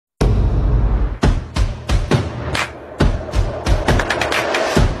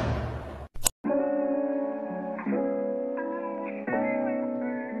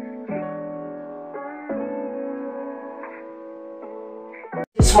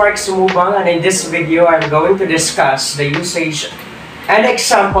it's Mark Sumubang, and in this video I'm going to discuss the usage and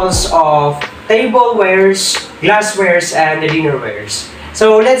examples of tablewares, glasswares, and the dinnerwares.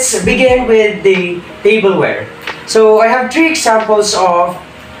 So let's begin with the tableware. So I have three examples of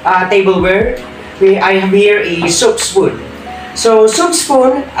tableware. I have here a soup spoon. So soup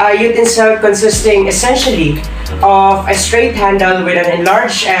spoon, a utensil consisting essentially of a straight handle with an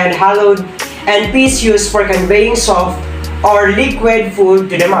enlarged and hollowed and piece used for conveying soft or liquid food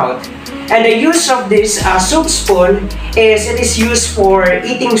to the mouth. And the use of this soup spoon is it is used for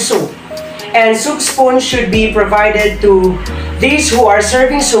eating soup. And soup spoon should be provided to these who are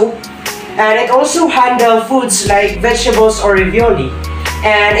serving soup. And it also handles foods like vegetables or ravioli.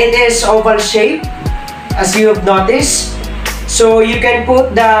 And it is oval shape, as you have noticed. So you can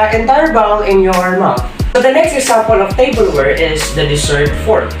put the entire bowl in your mouth. So the next example of tableware is the dessert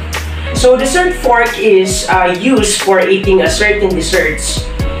fork. So dessert fork is used for eating a certain desserts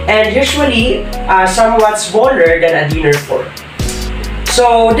and usually somewhat smaller than a dinner fork.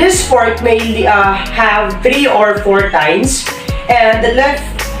 So this fork may have 3 or 4 tines, and the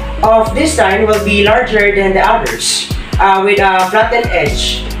left of this tine will be larger than the others with a flattened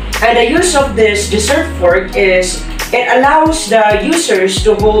edge. And the use of this dessert fork is it allows the users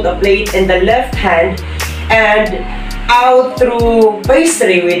to hold a plate in the left hand and out through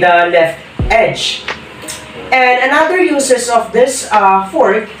pastry with the left edge. And another uses of this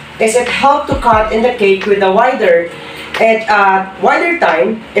fork is it helps to cut in the cake with a wider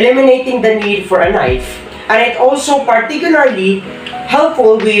tine, eliminating the need for a knife. And it also particularly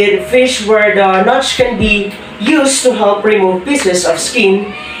helpful with fish where the notch can be used to help remove pieces of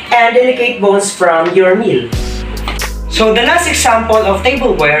skin and delicate bones from your meal. So the last example of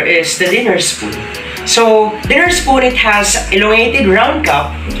tableware is the dinner spoon. So dinner spoon, it has elongated round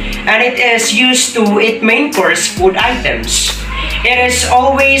cup and it is used to eat main course food items. It is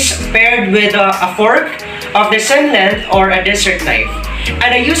always paired with a fork of the same length or a dessert knife.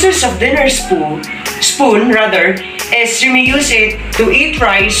 And the uses of dinner spoon is you may use it to eat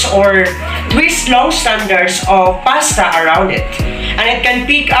rice or twist long standards of pasta around it. And it can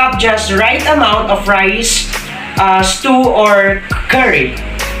pick up just the right amount of rice, stew, or curry.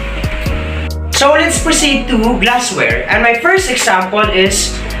 So let's proceed to glassware, and my first example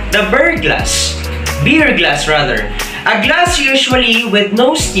is the beer glass. A glass usually with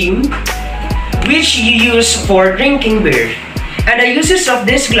no steam, which you use for drinking beer. And the uses of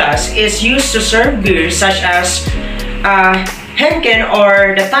this glass is used to serve beer such as Henken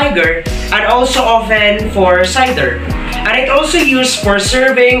or the Tiger, and also often for cider. And it also used for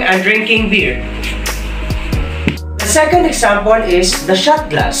serving and drinking beer. The second example is the shot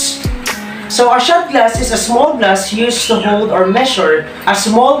glass. So a shot glass is a small glass used to hold or measure a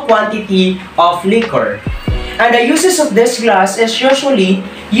small quantity of liquor. And the uses of this glass is usually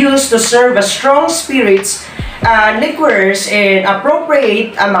used to serve a strong spirits and liquors in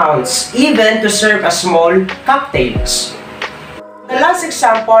appropriate amounts, even to serve a small cocktails. The last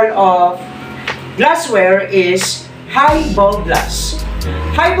example of glassware is highball glass.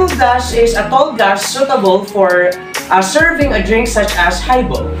 Highball glass is a tall glass suitable for serving a drink such as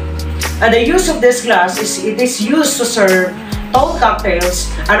highball. And the use of this glass is it is used to serve tall cocktails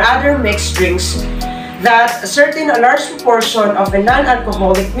and other mixed drinks that certain a large proportion of a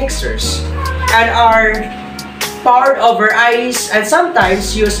non-alcoholic mixers and are poured over ice and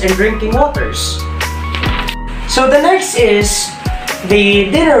sometimes used in drinking waters. So the next is the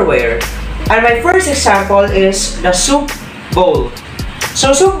dinnerware, and my first example is the soup bowl.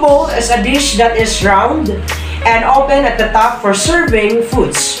 So soup bowl is a dish that is round and open at the top for serving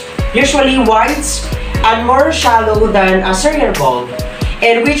foods, usually wide and more shallow than a cereal bowl,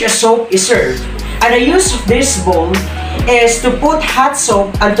 in which a soup is served. And the use of this bowl is to put hot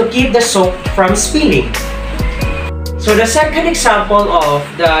soap and to keep the soap from spilling. So the second example of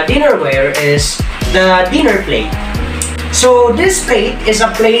the dinnerware is the dinner plate. So this plate is a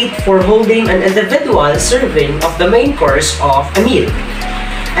plate for holding an individual serving of the main course of a meal.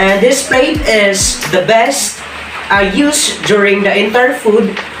 And this plate is the best used during the entire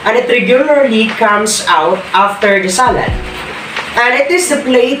food, and it regularly comes out after the salad. And it is the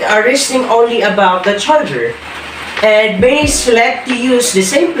plate resting only above the charger. And many select to use the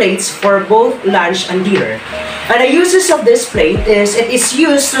same plates for both lunch and dinner. And the uses of this plate is it is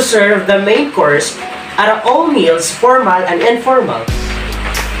used to serve the main course at all meals, formal and informal.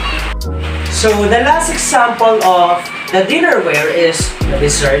 So the last example of the dinnerware is the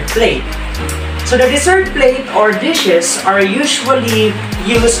dessert plate. So the dessert plate or dishes are usually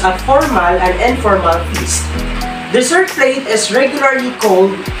used at formal and informal feasts. Dessert plate is regularly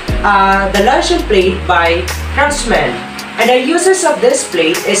called the luncheon plate by craftsmen, And the uses of this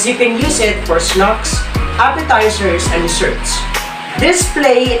plate is you can use it for snacks, appetizers, and desserts. This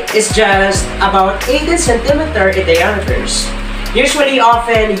plate is just about 18 centimeter in diameter. Usually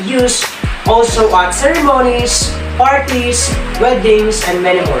often used also at ceremonies, parties, weddings, and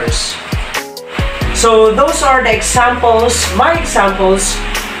many more. So those are the examples, my examples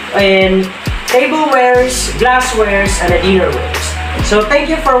in tablewares, glasswares, and dinnerwares. So thank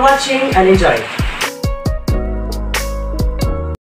you for watching and enjoy.